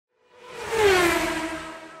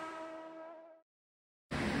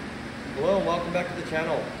Hello and welcome back to the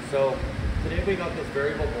channel. So today we got this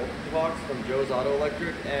variable voltage box from Joe's Auto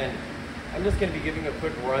Electric, and I'm just going to be giving a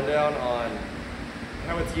quick rundown on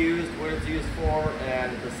how it's used, what it's used for,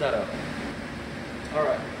 and the setup.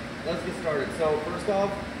 Alright, let's get started. So first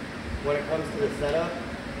off, when it comes to the setup,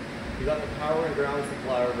 you got the power and ground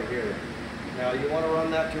supply over here. Now you want to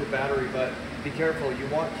run that to a battery, but be careful, you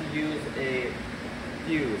want to use a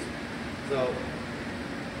fuse. So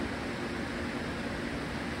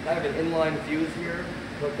I have an inline fuse here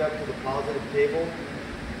hooked up to the positive cable.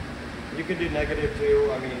 You can do negative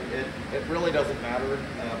too. I mean, it really doesn't matter.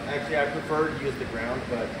 Actually, I prefer to use the ground,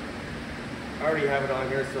 but I already have it on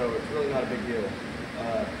here, so it's really not a big deal.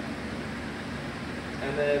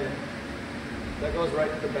 And then that goes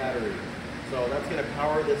right to the battery. So that's going to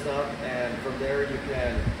power this up, and from there you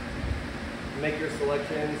can make your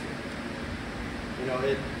selections. You know,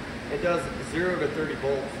 it does 0 to 30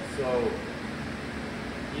 volts, so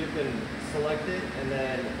you can select it, and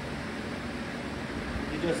then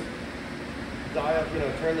you just dial,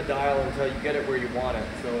 turn the dial until you get it where you want it.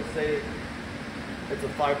 So say it's a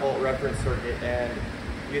 5-volt reference circuit and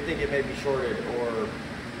you think it may be shorted, or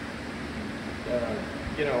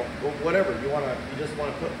whatever you just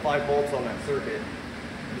want to put 5 volts on that circuit.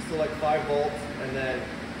 You select 5 volts and then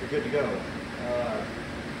you're good to go.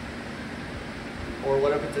 Or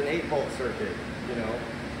what if it's an 8-volt circuit?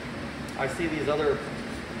 I see these other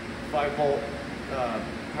 5-volt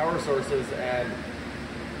power sources, and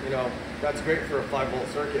that's great for a 5-volt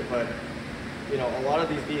circuit, but a lot of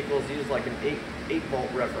these vehicles use like an 8-volt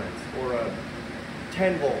reference or a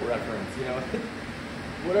 10-volt reference,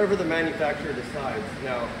 whatever the manufacturer decides.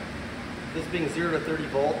 Now, this being 0 to 30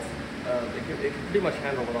 volts, it can pretty much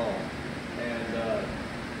handle it all. And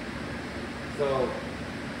so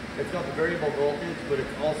it's got the variable voltage, but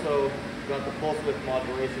it's also got the pulse width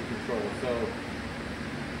modulation control. So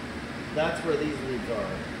that's where these leads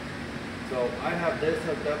are. So I have this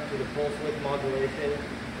hooked up to the pulse width modulation,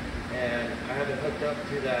 and I have it hooked up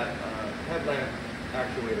to that headlamp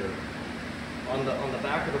actuator. On the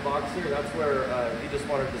back of the box here, that's where if you just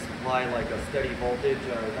wanted to supply like a steady voltage,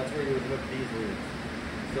 that's where you would hook these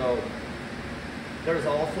leads. So there's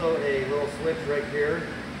also a little switch right here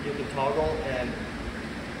you can toggle, and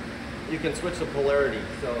you can switch the polarity.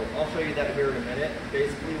 So I'll show you that here in a minute.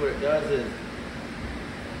 Basically what it does is,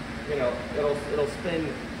 it'll spin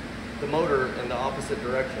the motor in the opposite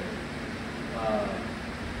direction.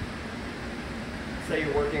 Say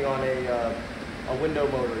you're working on a window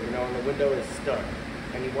motor, and the window is stuck,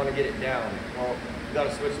 and you want to get it down. Well, you got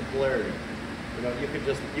to switch the polarity.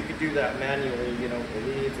 You could do that manually, with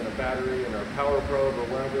leads and a battery and a power probe or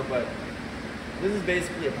whatever. But this is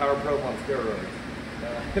basically a power probe on steroids.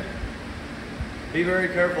 Be very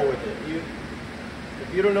careful with it.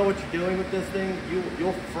 If you don't know what you're doing with this thing,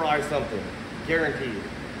 you'll fry something, guaranteed.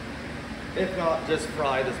 If not, just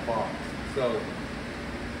fry this box. So,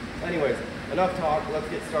 anyways, enough talk. Let's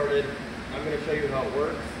get started. I'm going to show you how it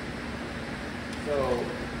works. So,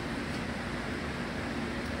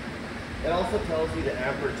 it also tells you the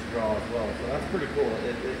amperage draw as well. So that's pretty cool.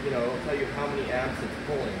 It'll tell you how many amps it's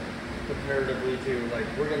pulling comparatively to, like,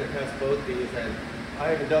 we're going to test both these, and I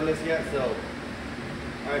haven't done this yet, so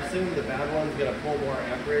I assume the bad one's going to pull more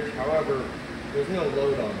amperage. However, there's no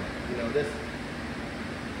load on it.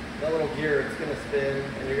 That little gear, it's going to spin,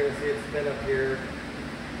 and you're going to see it spin up here.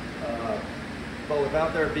 But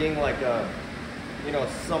without there being like a,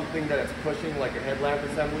 something that it's pushing, like a headlamp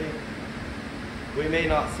assembly, we may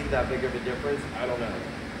not see that big of a difference. I don't know.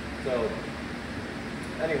 So,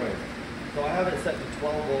 anyways, so I have it set to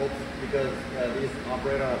 12 volts because these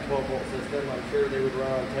operate on a 12-volt system. I'm sure they would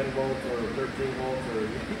run on 10 volts or 13 volts, or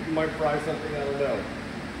you might fry something, I don't know.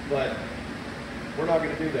 But we're not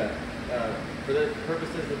going to do that. For the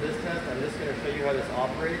purposes of this test, I'm just going to show you how this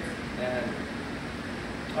operates. And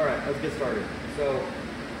alright, let's get started. So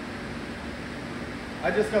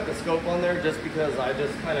I just got the scope on there just because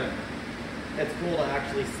it's cool to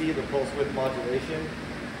actually see the pulse width modulation.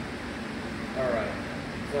 Alright,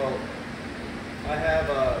 so I have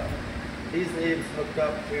these leads hooked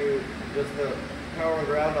up to just the power and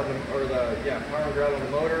ground on power and ground on the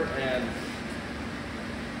motor, and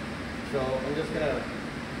so I'm just gonna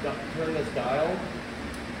turn this dial.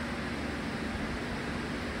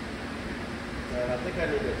 And I think I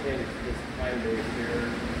need to change this time base here.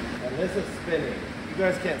 And this is spinning. You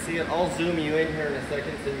guys can't see it. I'll zoom you in here in a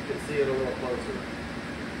second so you can see it a little closer.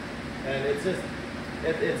 And it's just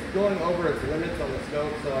it's going over its limits on the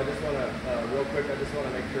scope, so I just want to, real quick, I just want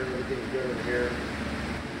to make sure everything's good over here.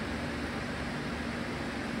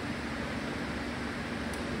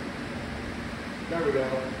 There we go.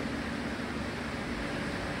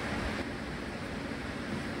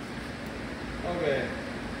 Okay,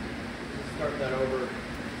 let's start that over.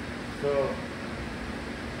 So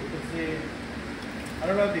you can see, I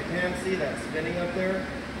don't know if you can see that spinning up there.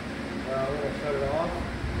 I'm going to shut it off.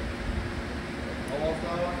 Almost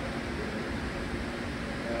off.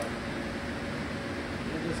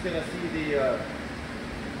 You're just going to see the,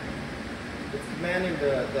 it's commanding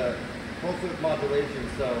the pulse width modulation,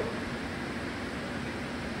 so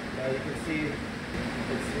you can see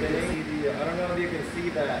it's spinning. I don't know if you can see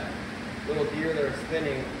that little gear there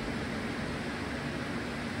spinning.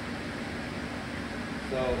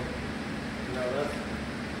 So, that's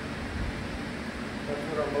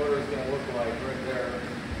what our motor is going to look like right there.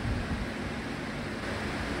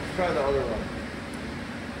 Let's try the other one.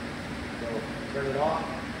 So, turn it off.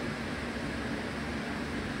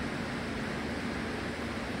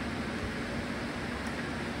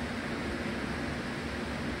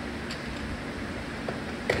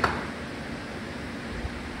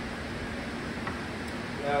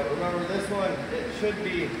 Now remember, this one,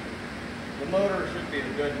 the motor should be a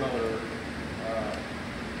good motor.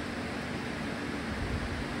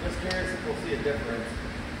 Just curious if we'll see a difference.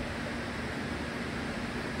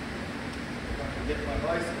 If I can get my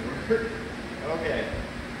bicycle to work. Okay.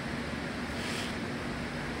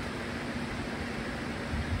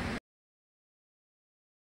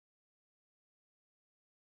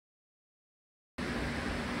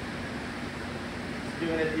 Just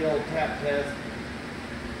doing it the old tap test.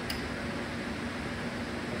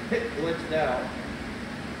 It glitched out.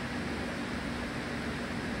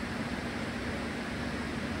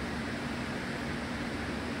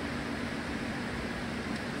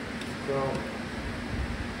 So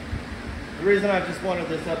the reason I just wanted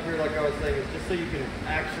this up here, like I was saying, is just so you can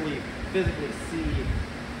actually physically see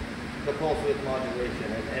the pulse width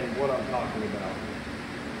modulation and what I'm talking about.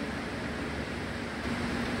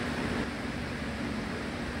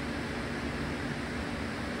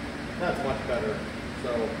 That's much better. So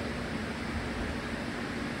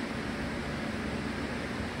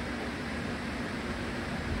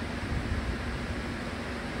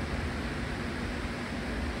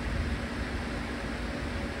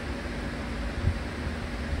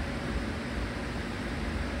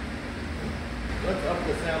let's up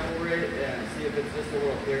the sample rate and see if it's just a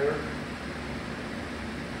little clearer.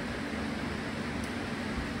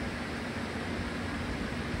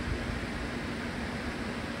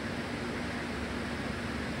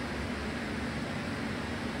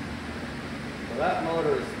 So that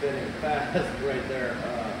motor is spinning fast right there.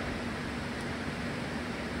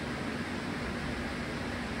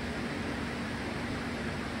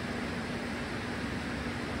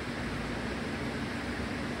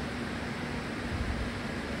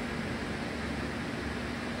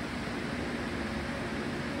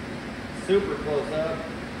 Super close up.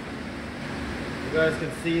 You guys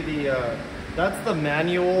can see that's the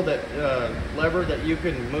manual lever that you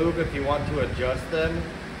can move if you want to adjust them.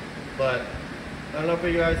 But I don't know if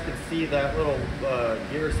you guys can see that little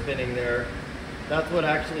gear spinning there. That's what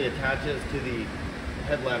actually attaches to the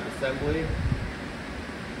headlamp assembly.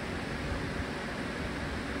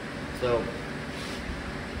 So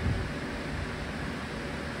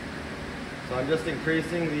I'm just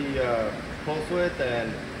increasing the pulse width,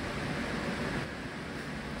 and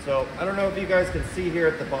so I don't know if you guys can see here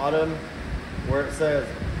at the bottom where it says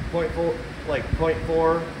 0.4, like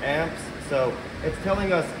 0.4 amps. So it's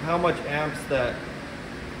telling us how much amps that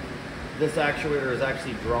this actuator is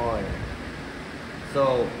actually drawing.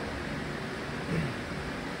 So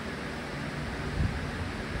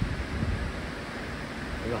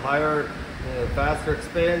the higher, the faster it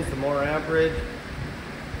spins, the more amperage.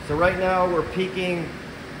 So right now we're peaking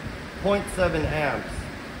 0.7 amps,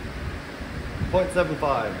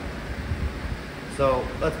 0.75. So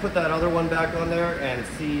let's put that other one back on there and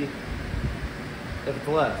see if it's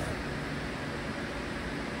less.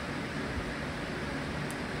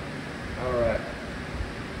 All right.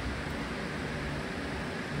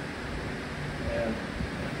 And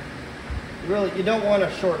really, you don't want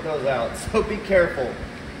to short those out, so be careful.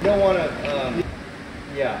 You don't want to,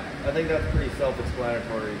 yeah, I think that's pretty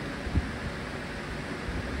self-explanatory.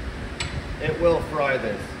 It will fry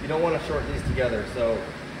this. You don't want to short these together, so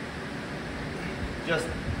just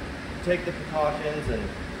take the precautions and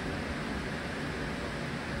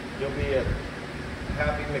you'll be a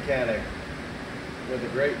happy mechanic with a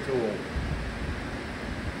great tool.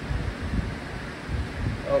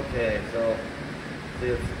 Okay, so see,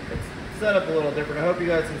 it's set up a little different. I hope you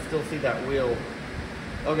guys can still see that wheel.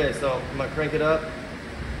 Okay, so I'm gonna crank it up.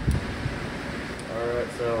 Alright,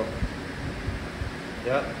 so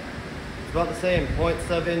yep, it's about the same,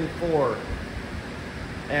 0.74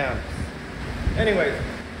 amps. Anyways,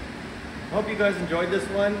 hope you guys enjoyed this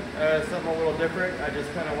one. Something a little different. I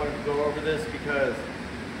just kind of wanted to go over this because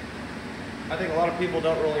I think a lot of people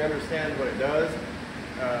don't really understand what it does,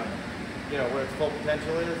 you know, what its full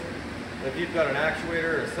potential is. If you've got an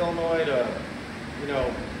actuator, a solenoid, you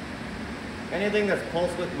know, anything that's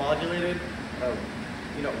pulse width modulated,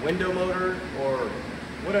 you know, window motor or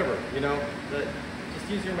whatever, you know, that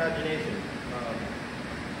just use your imagination.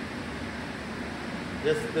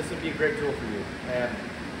 This would be a great tool for you. And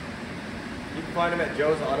you can find him at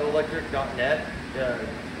joesautoelectric.net.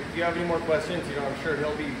 If you have any more questions, you know, I'm sure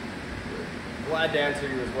he'll be glad to answer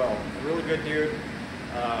you as well. He's a really good dude.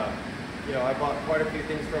 You know, I bought quite a few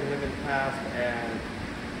things from him in the past, and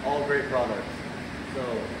all great products. So,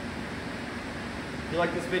 if you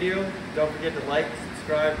like this video, don't forget to like,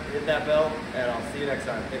 subscribe, hit that bell, and I'll see you next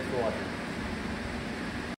time. Thanks for watching.